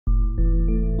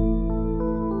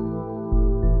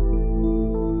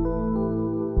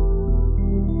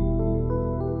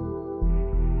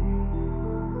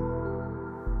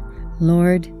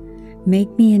Lord, make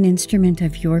me an instrument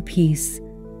of your peace.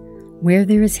 Where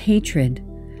there is hatred,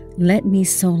 let me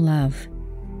sow love.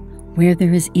 Where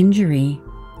there is injury,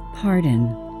 pardon.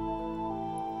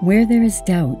 Where there is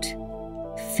doubt,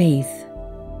 faith.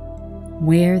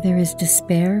 Where there is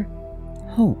despair,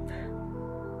 hope.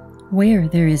 Where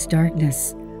there is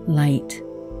darkness, light.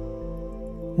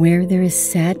 Where there is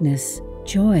sadness,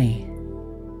 joy.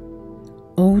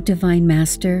 O Divine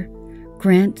Master,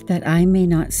 grant that I may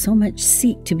not so much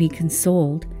seek to be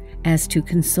consoled as to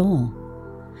console,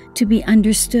 to be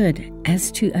understood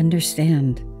as to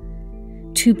understand,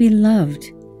 to be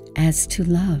loved as to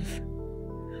love.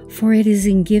 For it is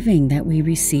in giving that we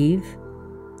receive.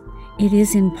 It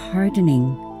is in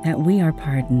pardoning that we are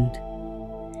pardoned.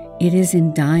 It is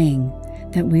in dying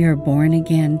that we are born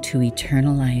again to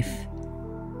eternal life.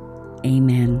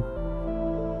 Amen.